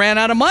 Dave, I ran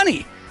out of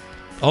money.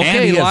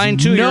 Okay, line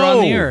 2, you're on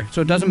the air,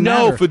 so it doesn't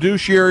matter. No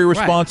fiduciary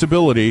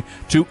responsibility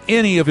to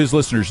any of his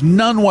listeners,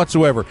 none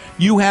whatsoever.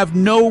 You have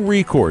no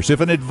recourse.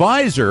 If an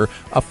advisor,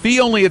 a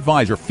fee-only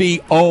advisor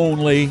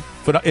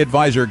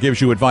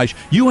gives you advice,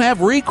 you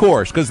have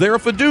recourse because they're a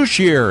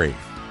fiduciary.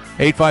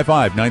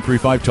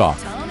 855-935-TALK.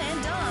 Tom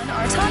and Don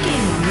are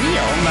talking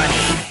real money.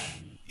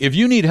 If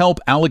you need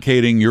help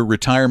allocating your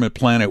retirement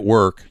plan at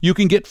work, you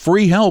can get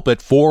free help at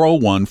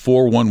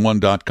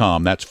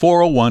 401-411.com. That's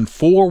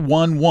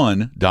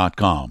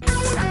 401-411.com.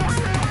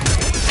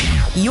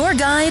 Your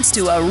guides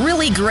to a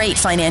really great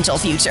financial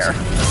future.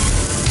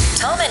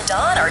 Tom and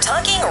Don are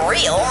talking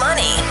real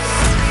money.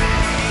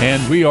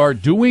 And we are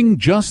doing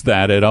just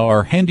that at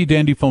our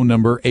handy-dandy phone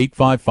number,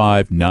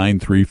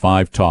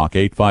 855-935-TALK,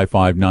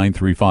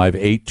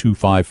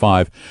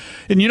 855-935-8255.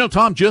 And,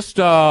 Tom, just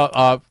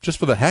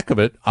for the heck of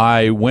it,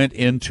 I went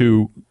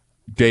into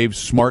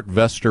Dave's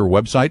SmartVestor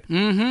website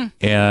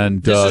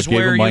and gave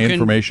him my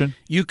information.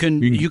 You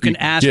can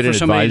ask for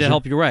somebody to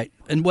help you write.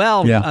 And,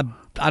 I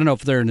don't know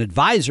if they're an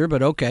advisor,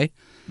 but okay.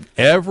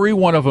 Every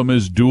one of them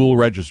is dual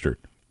registered.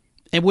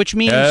 And which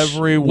means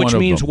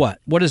what?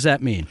 What does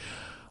that mean?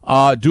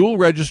 Dual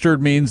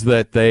registered means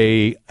that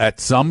they,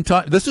 at some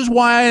time, this is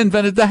why I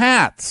invented the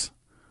hats.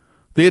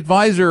 The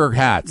advisor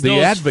hats, the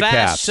Those advocate caps.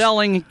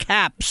 fast-selling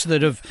caps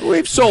that have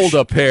We've sold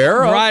a pair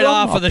right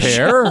off of the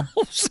pair,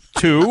 shelves.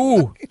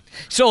 2.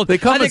 So They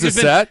come I think as a there's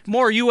been set.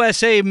 more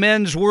USA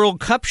Men's World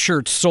Cup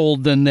shirts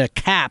sold than the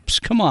caps.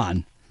 Come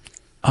on.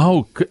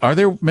 Oh, are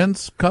there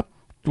men's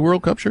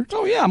World Cup shirts?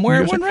 Oh yeah, I'm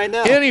wearing one right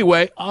now.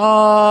 Anyway,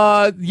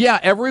 yeah,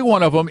 every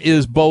one of them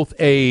is both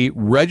a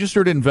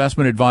registered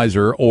investment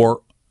advisor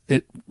or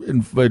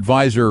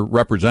advisor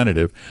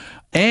representative,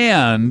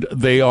 and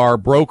they are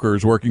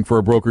brokers working for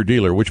a broker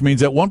dealer, which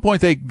means at one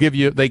point they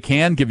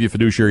can give you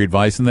fiduciary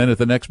advice, and then at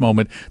the next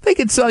moment they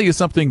can sell you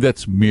something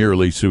that's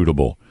merely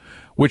suitable,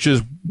 which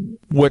is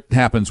what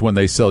happens when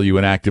they sell you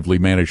an actively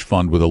managed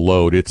fund with a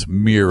load. It's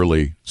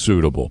merely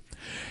suitable.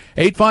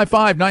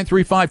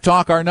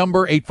 855-935-TALK, our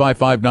number,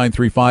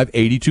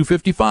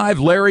 855-935-8255.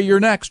 Larry,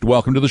 you're next.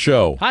 Welcome to the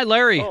show. Hi,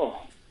 Larry. Oh,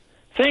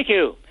 thank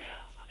you.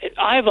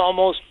 I've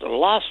almost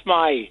lost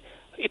my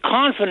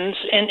confidence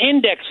in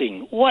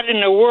indexing. What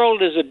in the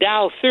world is a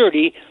Dow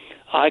 30?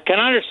 I can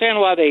understand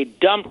why they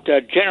dumped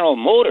General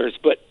Motors,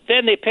 but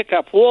then they picked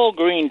up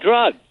Walgreen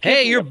Drug.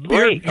 Hey, you're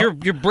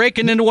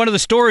breaking into one of the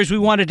stories we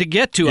wanted to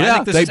get to. Yeah, I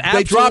think this is they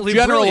dropped absolutely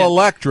General brilliant.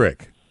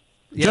 Electric.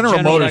 Yeah, General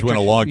Motors Electric. went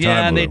a long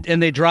time Yeah, ago.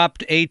 and they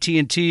dropped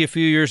AT&T a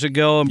few years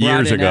ago and brought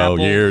Years in ago,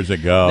 Apple. years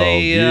ago.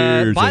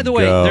 By the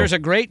way, there's a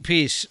great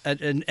piece,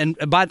 and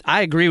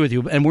I agree with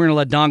you, and we're going to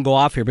let Don go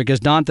off here because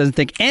Don doesn't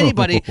think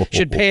anybody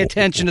should pay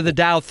attention to the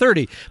Dow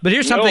 30. But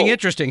here's something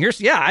interesting.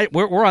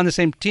 We're on the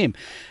same team.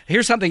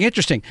 Here's something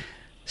interesting.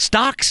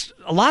 A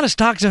lot of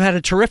stocks have had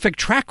a terrific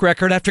track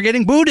record after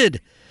getting booted.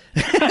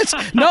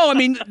 No, I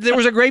mean, there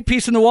was a great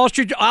piece in the Wall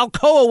Street.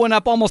 Alcoa went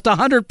up almost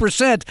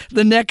 100%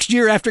 the next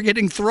year after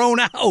getting thrown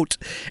out.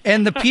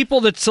 And the people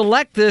that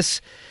select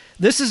this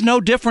is no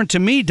different to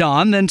me,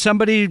 Don, than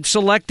somebody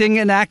selecting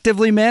an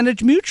actively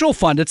managed mutual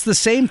fund. It's the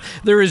same.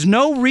 There is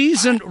no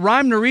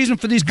rhyme or reason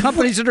for these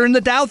companies that are in the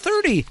Dow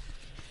 30.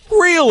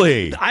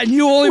 Really? And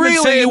you only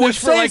been saying would this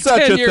for say like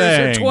such 10 a years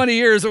or thing. 20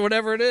 years or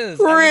whatever it is.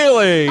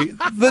 Really?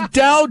 The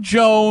Dow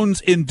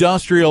Jones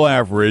Industrial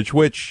Average,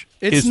 which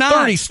is not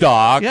 30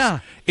 stocks. Yeah.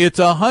 It's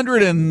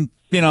 100 and,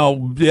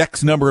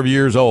 X number of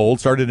years old,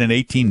 started in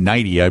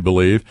 1890, I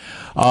believe.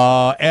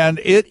 And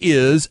it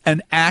is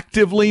an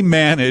actively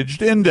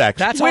managed index.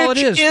 That's all it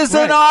is. Which is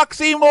Right. an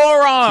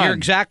oxymoron. You're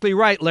exactly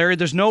right, Larry.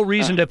 There's no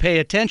reason to pay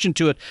attention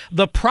to it.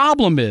 The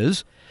problem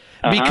is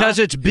because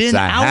it's been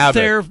out habit.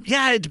 there.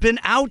 Yeah, it's been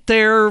out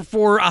there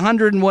for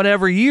 100 and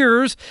whatever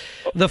years.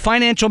 The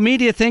financial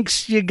media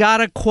thinks you got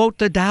to quote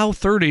the Dow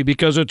 30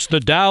 because it's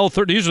the Dow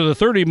 30. These are the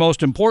 30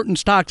 most important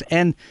stocks.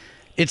 And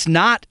it's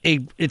not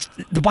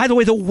by the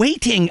way, the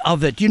weighting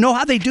of it. You know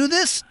how they do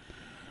this?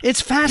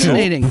 It's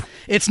fascinating. Nope.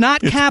 It's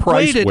not cap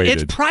weighted.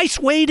 It's price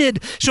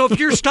weighted. So if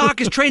your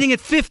stock is trading at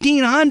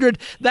 1,500,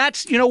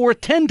 that's worth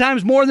 10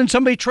 times more than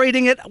somebody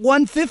trading at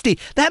 150.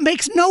 That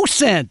makes no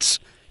sense.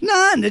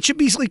 None. It should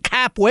be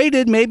cap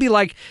weighted, maybe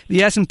like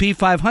the S&P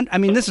 500. I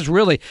mean, this is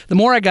really, the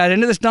more I got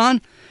into this, Don,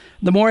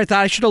 the more I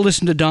thought I should have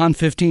listened to Don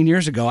 15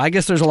 years ago. I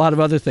guess there's a lot of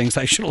other things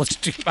I should have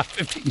listened to about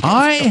 15 years ago.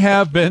 I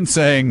have been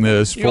saying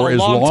this for as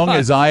long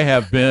as I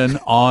have been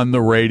on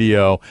the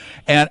radio.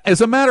 And as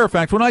a matter of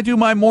fact, when I do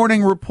my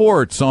morning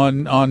reports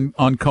on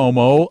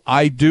Como,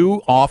 I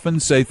do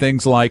often say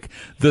things like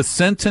the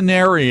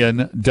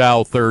centenarian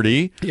Dow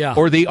 30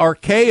 or the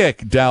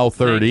archaic Dow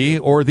 30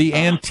 or the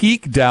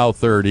antique Dow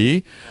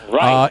 30.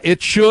 Right.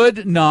 It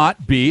should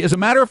not be. As a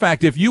matter of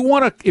fact, if you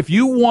want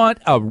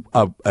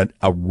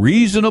a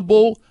reasonable,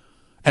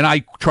 and I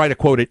try to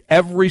quote it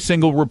every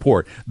single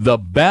report, the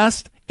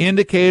best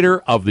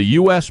indicator of the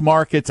U.S.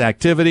 market's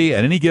activity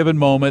at any given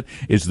moment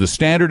is the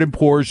Standard &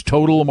 Poor's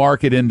Total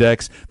Market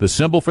Index. The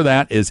symbol for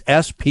that is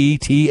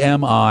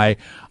SPTMI.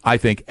 I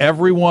think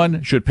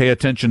everyone should pay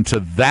attention to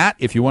that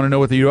if you want to know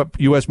what the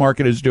U.S.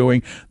 market is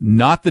doing,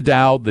 not the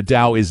Dow. The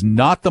Dow is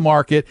not the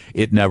market.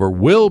 It never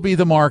will be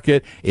the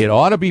market. It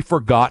ought to be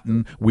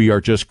forgotten. We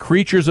are just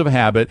creatures of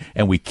habit,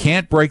 and we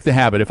can't break the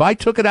habit. If I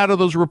took it out of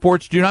those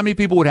reports, do you know how many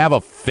people would have a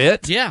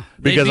fit? Yeah.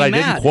 Because I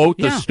didn't quote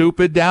the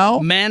stupid Dow?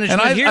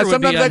 Management and here would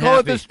sometimes be I call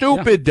it the unhappy.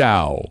 stupid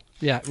Dow.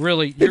 Yeah,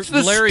 really. It's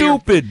the Larry,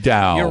 stupid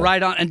Dow. You're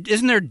right on. And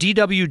isn't there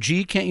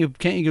DWG? Can't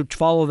you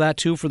follow that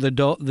too for the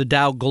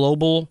Dow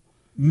Global?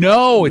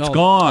 No, it's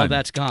gone. Oh,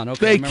 that's gone.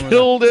 Okay, they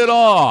killed it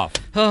off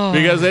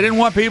because they didn't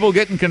want people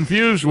getting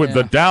confused with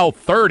the Dow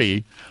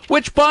 30,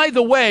 which, by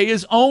the way,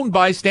 is owned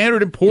by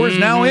Standard & Poor's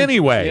now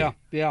anyway.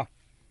 Yeah.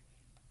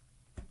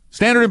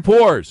 Standard &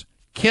 Poor's,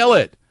 kill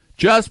it.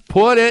 Just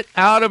put it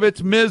out of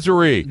its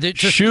misery.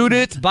 Shoot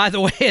it. By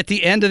the way, at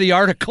the end of the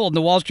article in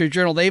the Wall Street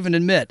Journal, they even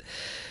admit,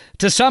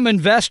 to some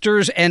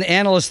investors and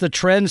analysts, the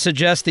trend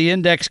suggests the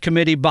index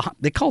committee,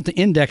 they call it the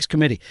index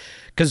committee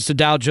because it's the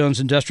Dow Jones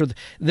Industrial,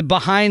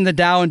 behind the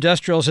Dow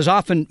Industrials has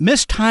often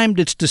mistimed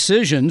its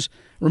decisions,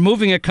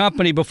 removing a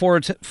company before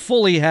it's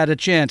fully had a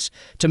chance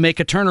to make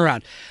a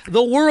turnaround.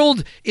 The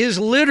world is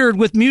littered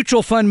with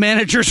mutual fund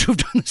managers who've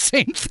done the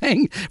same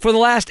thing for the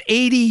last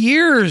 80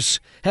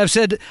 years, have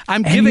said,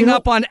 I'm giving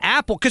up on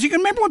Apple. Because you can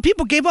remember when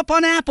people gave up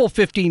on Apple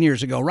 15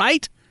 years ago,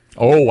 right?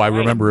 Oh, I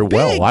remember it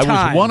well. Big I was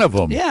time. one of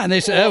them. Yeah, and they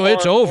said, "Oh,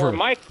 it's over."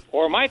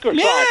 Or Microsoft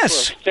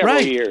Yes, for several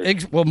right.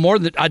 years. Well, more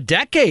than a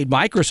decade.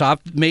 Microsoft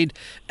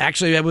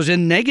it was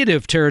in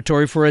negative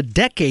territory for a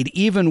decade,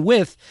 even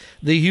with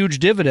the huge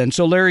dividend.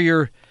 So, Larry,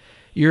 you're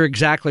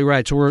exactly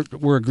right. So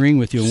we're agreeing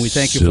with you, and we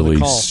thank you for the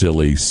call.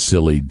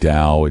 Silly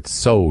Dow. It's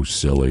so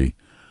silly.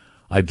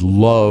 I'd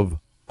love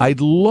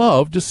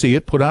to see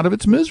it put out of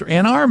its misery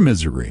and our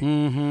misery.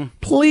 Mm-hmm.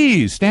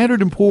 Please,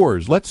 Standard &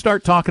 Poor's. Let's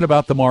start talking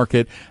about the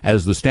market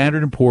as the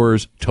Standard &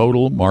 Poor's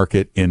Total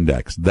Market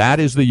Index. That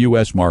is the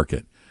U.S.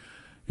 market.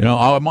 You know,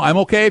 I'm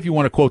okay if you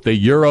want to quote the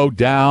Euro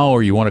Dow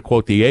or you want to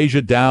quote the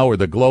Asia Dow or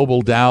the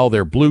Global Dow.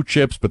 They're blue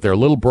chips, but they're a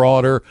little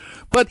broader.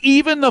 But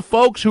even the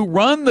folks who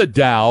run the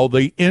Dow,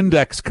 the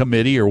index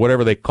committee or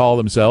whatever they call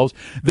themselves,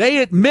 they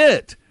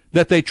admit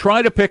that they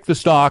try to pick the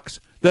stocks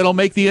that'll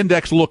make the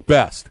index look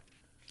best.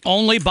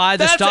 Only buy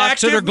the That's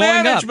stocks that are active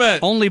going management.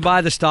 up. Only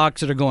buy the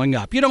stocks that are going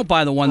up. You don't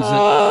buy the ones that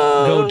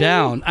go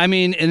down. I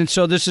mean, and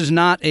so this is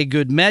not a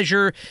good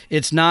measure.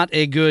 It's not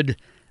a good,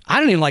 I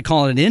don't even like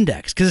calling it an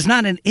index because it's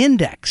not an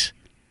index.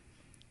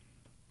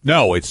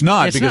 No, it's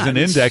not, It's because not. an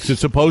index is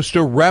supposed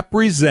to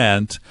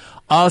represent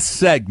a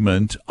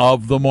segment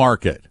of the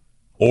market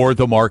or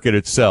the market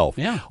itself.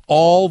 Yeah.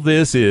 All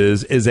this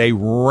is a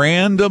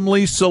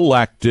randomly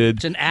selected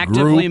It's an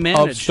actively group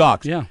managed. of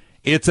stocks. Yeah.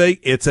 It's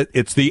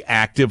the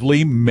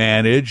actively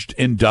managed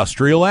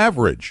industrial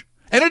average.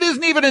 And it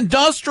isn't even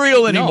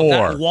industrial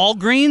anymore. No, that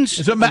Walgreens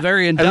is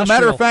very industrial. As a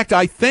matter of fact,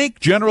 I think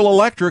General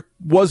Electric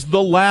was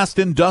the last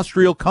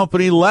industrial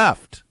company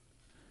left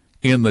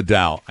in the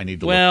Dow. I need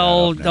to look that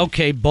up now.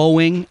 Okay,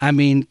 Boeing. I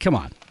mean, come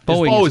on.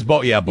 Boeing.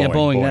 Boeing. Yeah,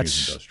 Boeing that's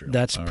is industrial.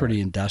 that's All pretty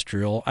right.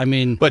 industrial. I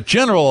mean, But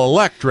General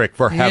Electric,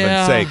 for heaven's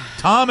Yeah. sake,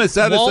 Thomas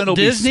Edison Walt will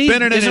Disney? be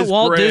spinning in Isn't his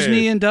Walt grave.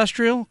 Disney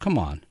industrial? Come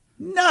on.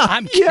 No,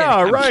 I'm kidding, yeah,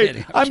 I'm right.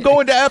 kidding, I'm I'm kidding.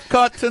 going to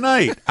Epcot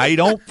tonight. I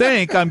don't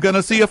think I'm going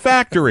to see a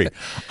factory.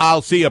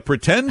 I'll see a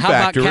pretend How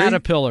factory. about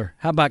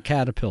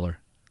Caterpillar?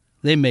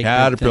 They make good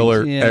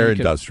Caterpillar, things. they're they could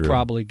industrial.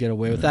 Probably get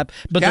away with that.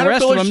 But the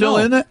rest of Caterpillar's them still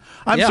no. in it.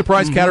 I'm Yeah.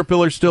 surprised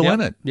Caterpillar's still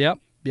in it. Yep.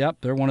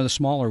 They're one of the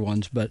smaller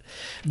ones. But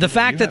the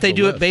fact you that have they the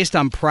do list. it based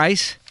on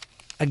price,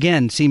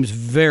 again, seems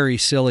very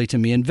silly to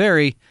me and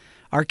very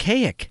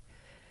archaic.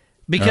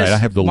 Because All right, I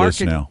have the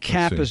list market now. Let's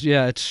cap see. is,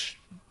 it's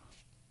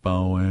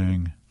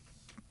Boeing,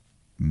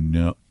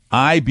 no.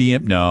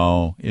 IBM,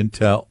 no.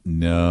 Intel,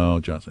 no.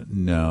 Johnson,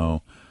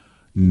 no.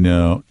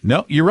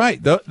 You're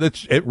right.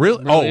 That's it.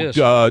 Really? Really is.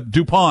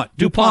 DuPont.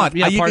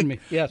 Yeah, You pardon can- me.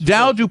 Yes,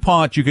 Dow sure.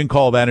 DuPont. You can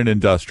call that an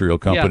industrial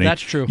company.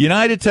 that's true.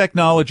 United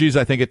Technologies.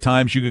 I think at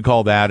times you could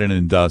call that an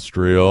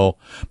industrial.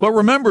 But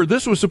remember,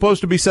 this was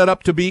supposed to be set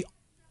up to be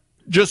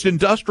just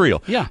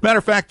industrial. Yeah. Matter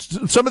of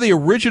fact, some of the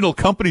original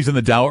companies in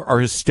the Dow are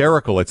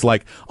hysterical. It's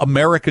like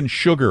American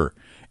Sugar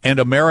and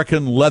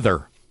American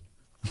Leather.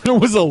 There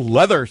was a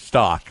leather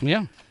stock.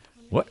 yeah.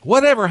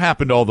 Whatever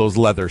happened to all those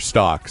leather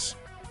stocks?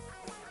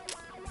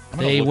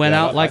 They went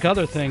out like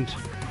other things.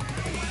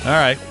 All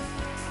right.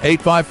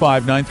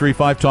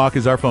 855-935-TALK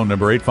is our phone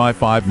number.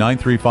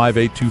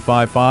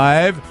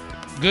 855-935-8255.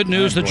 Good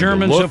news, the I'm going to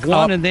Germans look have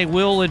won, up- and they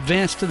will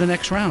advance to the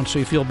next round. So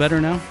you feel better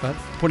now about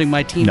putting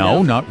my team No,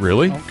 down? not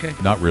really. Okay.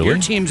 Not really. Your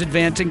team's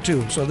advancing,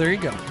 too, so there you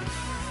go.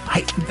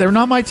 They're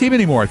not my team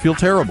anymore. I feel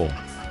terrible.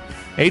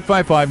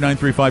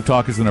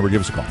 855-935-TALK is the number.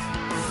 Give us a call.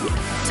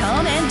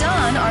 Tom and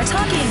Don are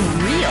talking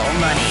real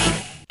money.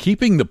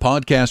 Keeping the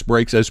podcast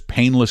breaks as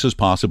painless as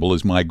possible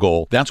is my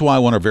goal. That's why I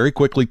want to very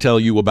quickly tell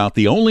you about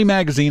the only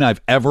magazine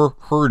I've ever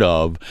heard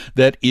of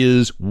that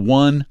is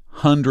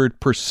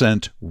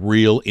 100%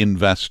 real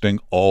investing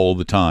all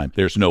the time.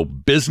 There's no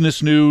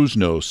business news,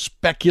 no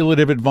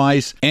speculative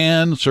advice,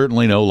 and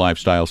certainly no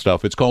lifestyle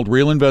stuff. It's called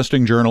Real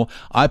Investing Journal.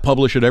 I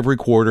publish it every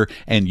quarter,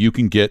 and you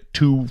can get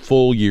 2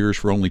 full years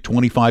for only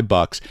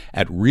 $25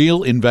 at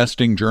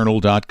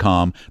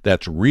realinvestingjournal.com.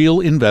 That's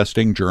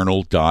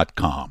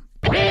realinvestingjournal.com.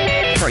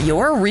 For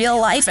your real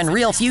life and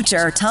real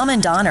future, Tom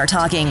and Don are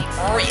talking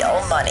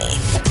real money.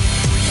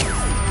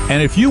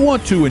 And if you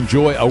want to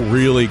enjoy a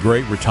really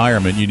great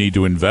retirement, you need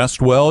to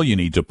invest well, you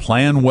need to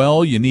plan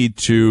well, you need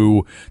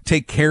to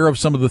take care of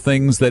some of the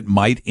things that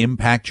might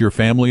impact your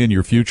family and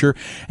your future.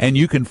 And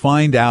you can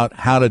find out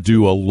how to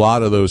do a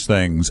lot of those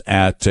things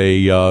at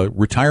a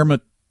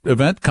retirement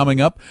event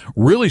coming up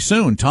really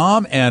soon.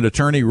 Tom and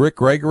attorney Rick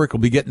Gregorick will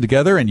be getting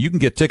together, and you can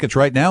get tickets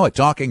right now at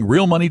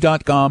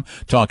TalkingRealMoney.com,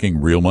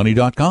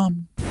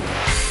 TalkingRealMoney.com.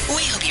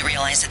 We hope you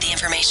realize that the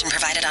information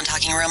provided on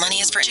Talking Real Money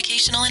is for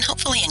educational and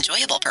hopefully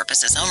enjoyable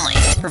purposes only.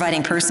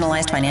 Providing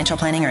personalized financial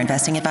planning or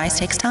investing advice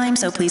takes time,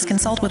 so please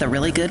consult with a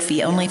really good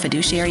fee-only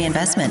fiduciary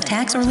investment,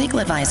 tax, or legal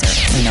advisor.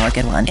 We know a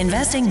good one.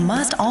 Investing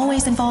must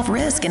always involve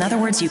risk. In other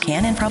words, you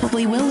can and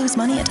probably will lose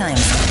money at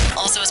times.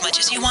 Also, as much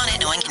as you want it,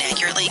 no one can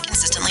accurately,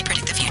 consistently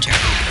predict the future.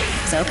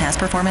 So past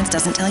performance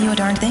doesn't tell you a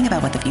darn thing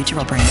about what the future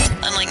will bring.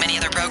 Unlike many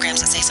other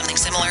programs that say something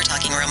similar,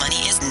 Talking Real Money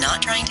is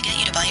not trying to get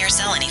you to buy or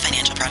sell any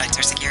financial products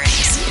or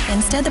securities.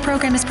 Instead, the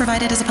program is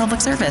provided as a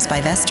public service by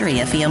Vestry,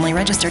 a fee-only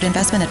registered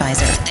investment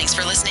advisor. Thanks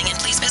for listening, and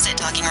please visit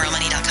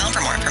TalkingRealMoney.com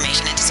for more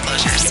information and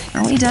disclosures.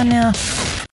 Are we done now?